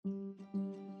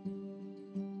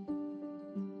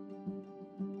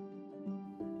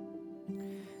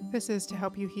This is To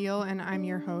Help You Heal, and I'm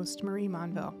your host, Marie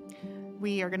Monville.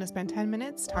 We are going to spend 10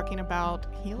 minutes talking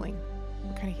about healing.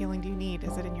 What kind of healing do you need?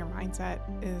 Is it in your mindset?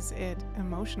 Is it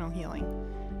emotional healing?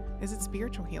 Is it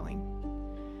spiritual healing?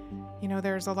 You know,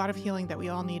 there's a lot of healing that we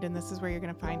all need, and this is where you're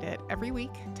going to find it every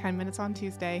week, 10 minutes on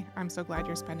Tuesday. I'm so glad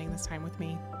you're spending this time with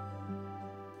me.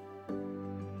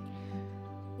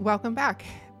 Welcome back.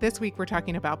 This week we're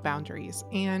talking about boundaries,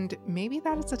 and maybe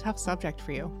that is a tough subject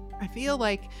for you. I feel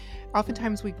like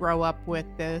oftentimes we grow up with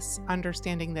this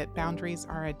understanding that boundaries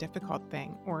are a difficult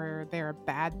thing or they're a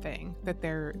bad thing, that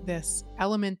they're this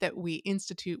element that we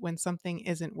institute when something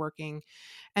isn't working.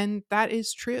 And that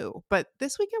is true. But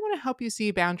this week I want to help you see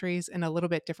boundaries in a little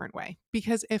bit different way,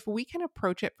 because if we can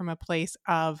approach it from a place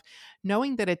of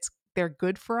knowing that they're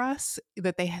good for us,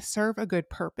 that they serve a good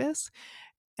purpose,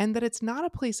 and that it's not a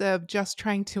place of just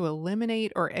trying to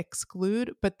eliminate or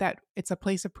exclude, but that it's a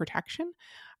place of protection,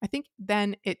 I think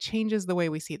then it changes the way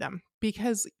we see them.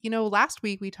 Because, last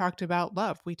week we talked about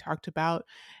love. We talked about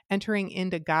entering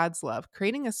into God's love,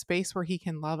 creating a space where He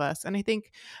can love us. And I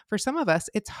think for some of us,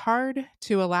 it's hard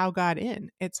to allow God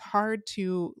in. It's hard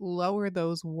to lower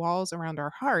those walls around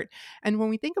our heart. And when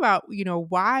we think about,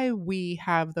 why we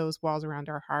have those walls around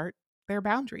our heart, they're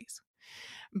boundaries.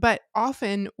 But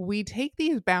often we take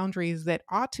these boundaries that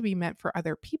ought to be meant for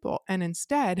other people, and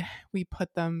instead we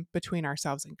put them between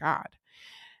ourselves and God.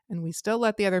 And we still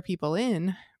let the other people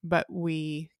in, but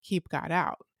we keep God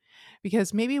out.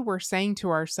 Because maybe we're saying to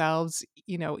ourselves,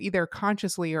 either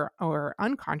consciously or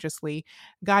unconsciously,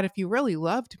 God, if you really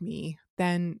loved me,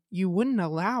 then you wouldn't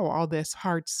allow all this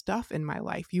hard stuff in my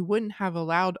life. You wouldn't have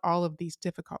allowed all of these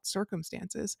difficult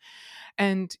circumstances.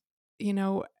 And, you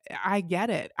know, I get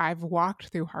it. I've walked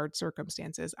through hard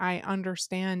circumstances. I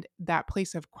understand that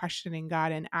place of questioning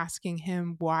God and asking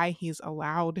Him why He's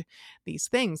allowed these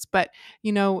things. But,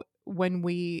 when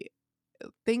we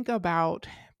think about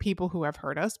people who have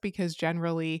hurt us, because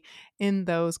generally in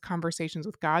those conversations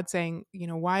with God saying,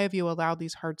 why have you allowed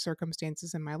these hard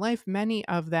circumstances in my life? Many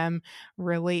of them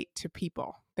relate to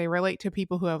people. They relate to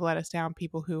people who have let us down,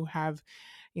 people who have,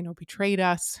 betrayed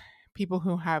us, people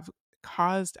who have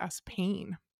caused us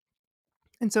pain.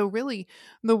 And so, really,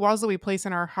 the walls that we place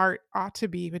in our heart ought to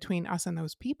be between us and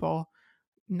those people,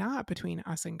 not between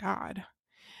us and God.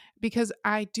 Because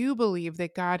I do believe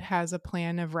that God has a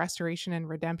plan of restoration and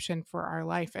redemption for our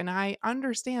life. And I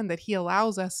understand that He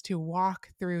allows us to walk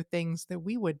through things that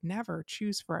we would never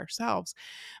choose for ourselves.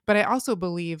 But I also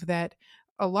believe that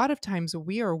a lot of times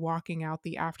we are walking out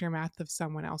the aftermath of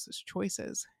someone else's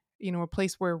choices. A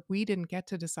place where we didn't get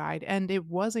to decide and it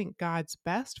wasn't God's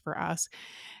best for us.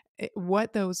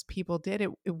 What those people did,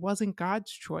 it wasn't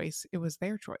God's choice, it was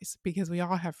their choice, because we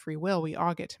all have free will, we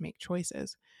all get to make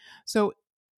choices. So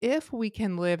if we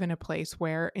can live in a place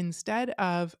where instead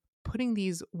of putting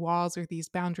these walls or these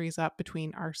boundaries up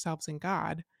between ourselves and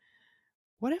God,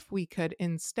 what if we could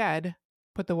instead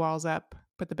put the walls up,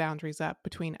 put the boundaries up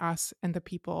between us and the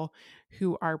people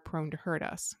who are prone to hurt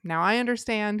us? Now, I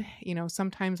understand,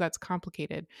 sometimes that's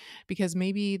complicated because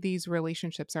maybe these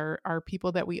relationships are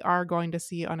people that we are going to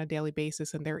see on a daily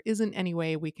basis and there isn't any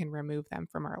way we can remove them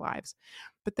from our lives.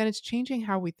 But then it's changing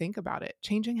how we think about it,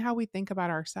 changing how we think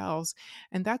about ourselves.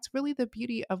 And that's really the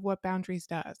beauty of what boundaries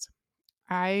does.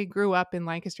 I grew up in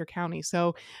Lancaster County,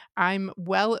 so I'm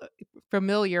well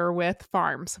familiar with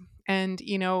farms. And,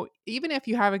 even if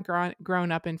you haven't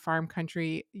grown up in farm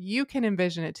country, you can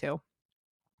envision it too.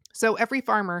 So, every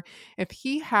farmer, if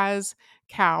he has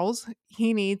cows,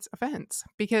 he needs a fence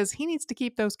because he needs to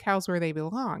keep those cows where they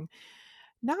belong,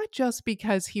 not just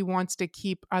because he wants to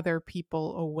keep other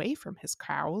people away from his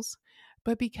cows,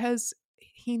 but because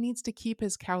he needs to keep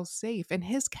his cows safe. And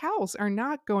his cows are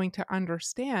not going to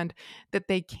understand that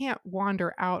they can't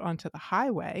wander out onto the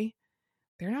highway.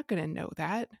 They're not going to know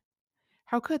that.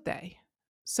 How could they?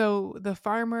 So the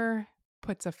farmer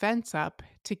puts a fence up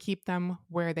to keep them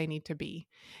where they need to be.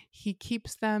 He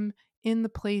keeps them in the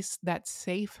place that's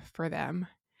safe for them.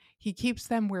 He keeps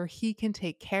them where he can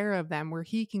take care of them, where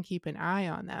he can keep an eye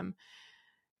on them,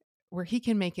 where he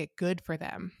can make it good for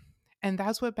them. And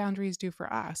that's what boundaries do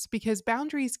for us, because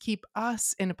boundaries keep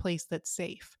us in a place that's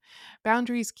safe.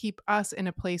 Boundaries keep us in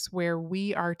a place where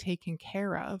we are taken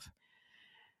care of.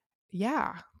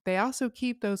 Yeah, they also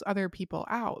keep those other people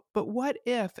out. But what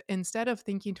if instead of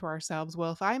thinking to ourselves,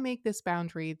 well, if I make this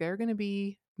boundary, they're going to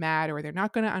be mad or they're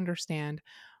not going to understand?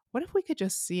 What if we could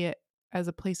just see it as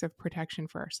a place of protection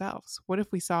for ourselves? What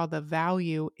if we saw the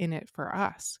value in it for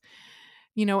us?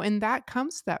 And that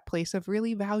comes to that place of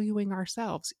really valuing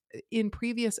ourselves. In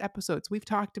previous episodes, we've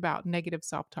talked about negative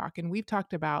self talk and we've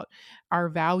talked about our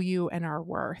value and our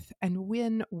worth. And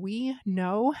when we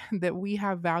know that we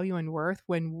have value and worth,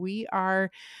 when we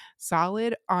are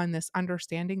solid on this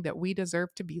understanding that we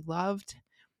deserve to be loved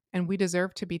and we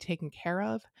deserve to be taken care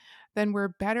of, then we're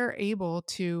better able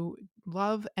to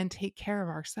love and take care of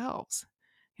ourselves.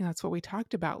 That's what we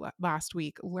talked about last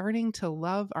week, learning to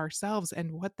love ourselves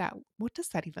and what does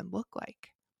that even look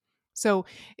like? So,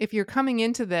 if you're coming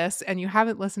into this and you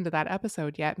haven't listened to that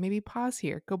episode yet, maybe pause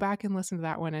here, go back and listen to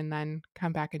that one and then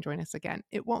come back and join us again.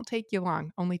 It won't take you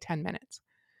long, only 10 minutes.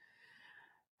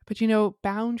 But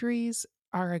boundaries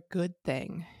are a good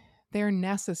thing. They're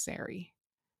necessary.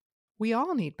 We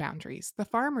all need boundaries. The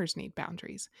farmers need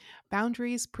boundaries.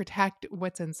 Boundaries protect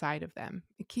what's inside of them,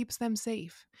 it keeps them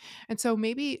safe. And so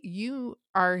maybe you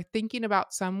are thinking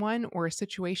about someone or a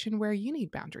situation where you need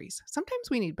boundaries.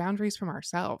 Sometimes we need boundaries from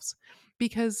ourselves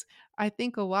because I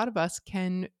think a lot of us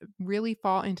can really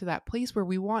fall into that place where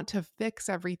we want to fix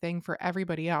everything for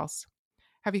everybody else.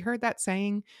 Have you heard that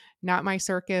saying, not my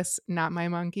circus, not my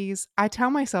monkeys? I tell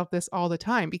myself this all the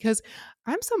time because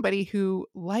I'm somebody who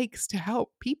likes to help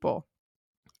people.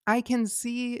 I can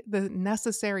see the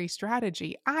necessary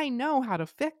strategy. I know how to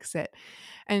fix it.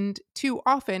 And too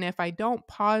often, if I don't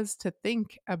pause to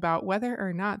think about whether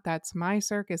or not that's my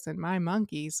circus and my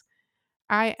monkeys,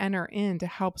 I enter in to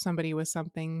help somebody with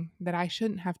something that I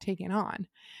shouldn't have taken on.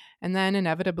 And then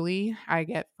inevitably, I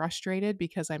get frustrated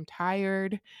because I'm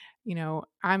tired.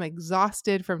 I'm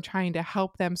exhausted from trying to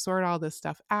help them sort all this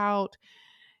stuff out.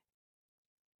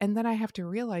 And then I have to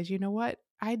realize, you know what?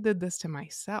 I did this to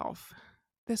myself.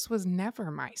 This was never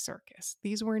my circus.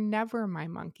 These were never my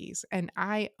monkeys, and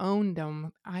I owned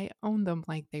them. I owned them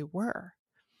like they were.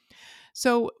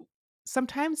 So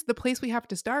sometimes the place we have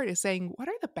to start is saying, what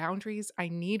are the boundaries I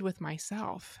need with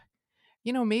myself?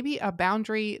 Maybe a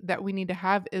boundary that we need to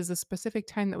have is a specific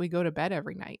time that we go to bed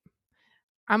every night.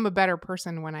 I'm a better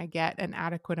person when I get an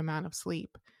adequate amount of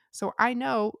sleep. So I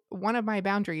know one of my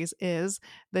boundaries is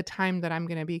the time that I'm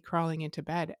going to be crawling into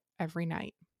bed every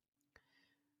night.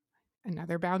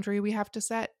 Another boundary we have to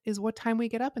set is what time we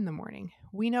get up in the morning.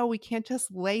 We know we can't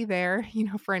just lay there,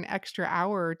 for an extra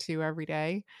hour or two every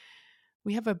day.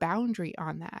 We have a boundary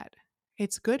on that.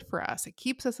 It's good for us. It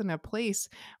keeps us in a place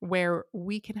where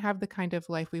we can have the kind of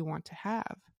life we want to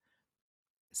have.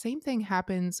 Same thing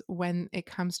happens when it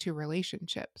comes to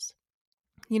relationships.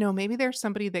 Maybe there's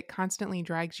somebody that constantly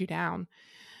drags you down.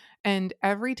 And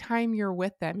every time you're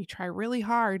with them, you try really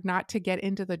hard not to get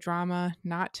into the drama,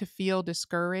 not to feel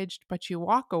discouraged, but you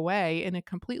walk away in a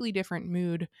completely different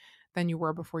mood than you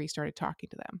were before you started talking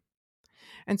to them.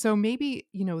 And so maybe,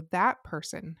 that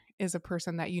person is a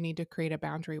person that you need to create a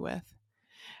boundary with.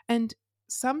 And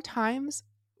sometimes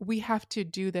we have to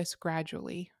do this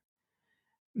gradually.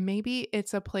 Maybe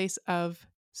it's a place of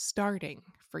starting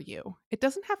for you. It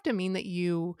doesn't have to mean that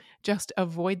you just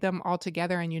avoid them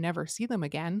altogether and you never see them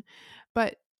again,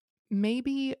 but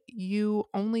maybe you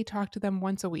only talk to them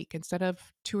once a week instead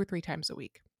of 2 or 3 times a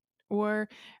week. Or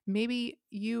maybe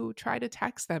you try to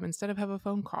text them instead of have a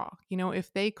phone call.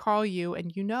 If they call you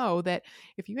and you know that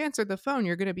if you answer the phone,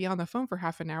 you're going to be on the phone for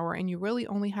half an hour and you really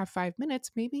only have 5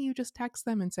 minutes, maybe you just text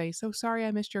them and say, "So sorry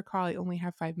I missed your call. I only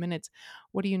have 5 minutes.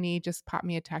 What do you need? Just pop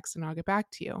me a text and I'll get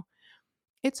back to you."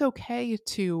 It's okay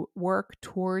to work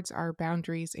towards our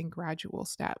boundaries in gradual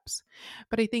steps.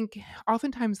 But I think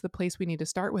oftentimes the place we need to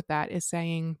start with that is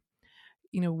saying,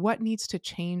 what needs to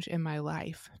change in my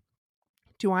life?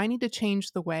 Do I need to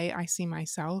change the way I see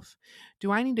myself?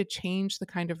 Do I need to change the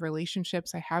kind of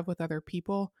relationships I have with other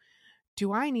people?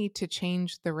 Do I need to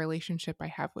change the relationship I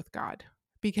have with God?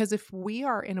 Because if we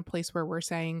are in a place where we're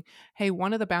saying, hey,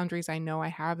 one of the boundaries I know I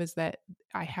have is that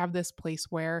I have this place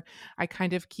where I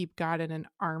kind of keep God at an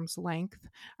arm's length.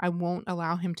 I won't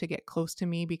allow him to get close to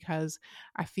me because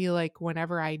I feel like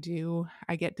whenever I do,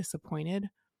 I get disappointed.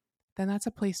 Then that's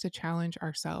a place to challenge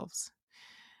ourselves.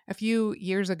 A few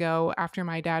years ago, after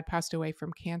my dad passed away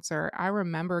from cancer, I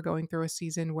remember going through a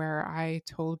season where I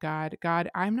told God, God,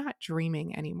 I'm not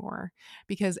dreaming anymore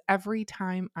because every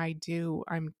time I do,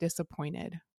 I'm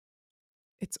disappointed.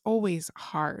 It's always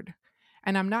hard.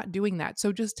 And I'm not doing that.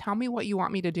 So just tell me what you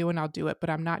want me to do and I'll do it, but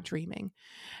I'm not dreaming.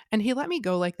 And he let me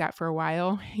go like that for a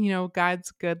while.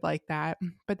 God's good like that.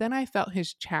 But then I felt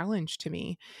his challenge to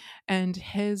me and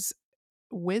his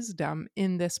wisdom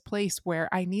in this place where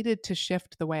I needed to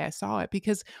shift the way I saw it.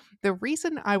 Because the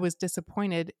reason I was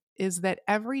disappointed is that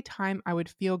every time I would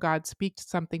feel God speak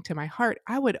something to my heart,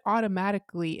 I would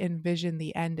automatically envision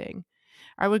the ending.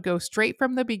 I would go straight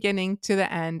from the beginning to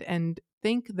the end and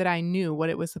think that I knew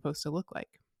what it was supposed to look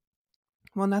like.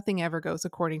 Well, nothing ever goes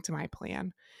according to my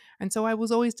plan. And so I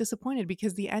was always disappointed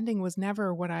because the ending was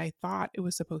never what I thought it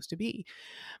was supposed to be.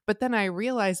 But then I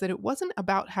realized that it wasn't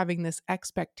about having this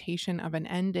expectation of an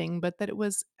ending, but that it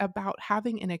was about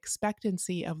having an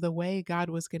expectancy of the way God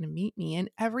was going to meet me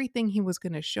and everything He was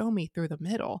going to show me through the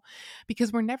middle.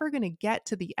 Because we're never going to get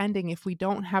to the ending if we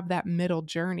don't have that middle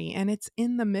journey. And it's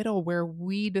in the middle where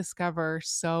we discover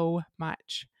so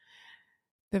much.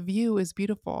 The view is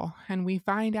beautiful, and we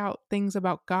find out things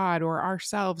about God or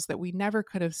ourselves that we never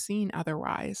could have seen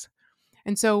otherwise.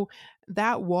 And so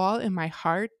that wall in my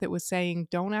heart that was saying,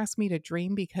 don't ask me to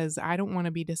dream because I don't want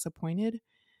to be disappointed,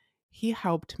 He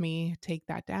helped me take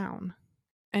that down.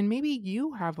 And maybe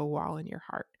you have a wall in your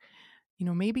heart.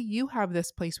 Maybe you have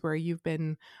this place where you've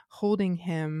been holding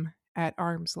Him at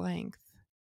arm's length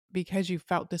because you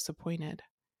felt disappointed.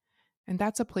 And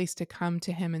that's a place to come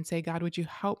to Him and say, God, would you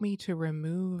help me to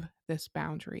remove this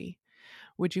boundary?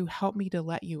 Would you help me to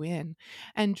let you in?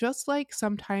 And just like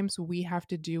sometimes we have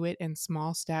to do it in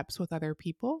small steps with other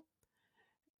people,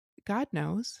 God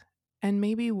knows. And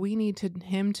maybe we need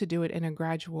Him to do it in a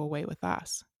gradual way with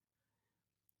us.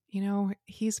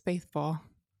 He's faithful.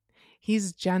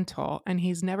 He's gentle, and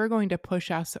He's never going to push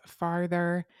us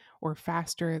farther or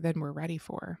faster than we're ready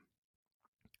for.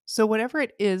 So, whatever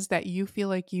it is that you feel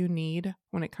like you need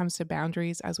when it comes to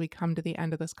boundaries as we come to the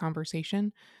end of this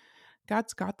conversation,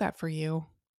 God's got that for you.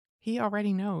 He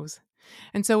already knows.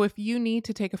 And so, if you need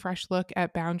to take a fresh look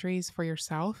at boundaries for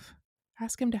yourself,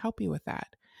 ask Him to help you with that.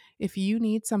 If you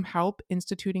need some help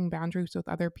instituting boundaries with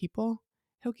other people,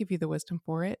 He'll give you the wisdom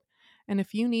for it. And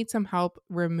if you need some help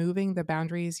removing the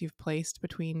boundaries you've placed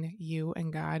between you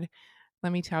and God,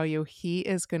 let me tell you, He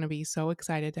is going to be so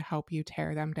excited to help you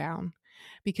tear them down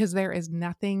because there is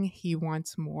nothing He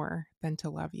wants more than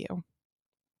to love you.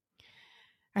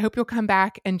 I hope you'll come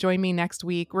back and join me next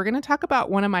week. We're going to talk about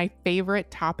one of my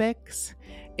favorite topics.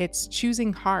 It's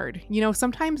choosing hard.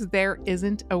 Sometimes there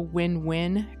isn't a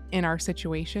win-win in our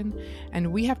situation,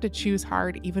 and we have to choose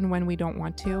hard even when we don't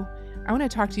want to. I want to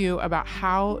talk to you about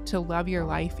how to love your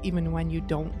life even when you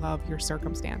don't love your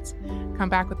circumstance. Come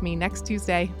back with me next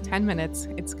Tuesday, 10 minutes.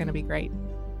 It's going to be great.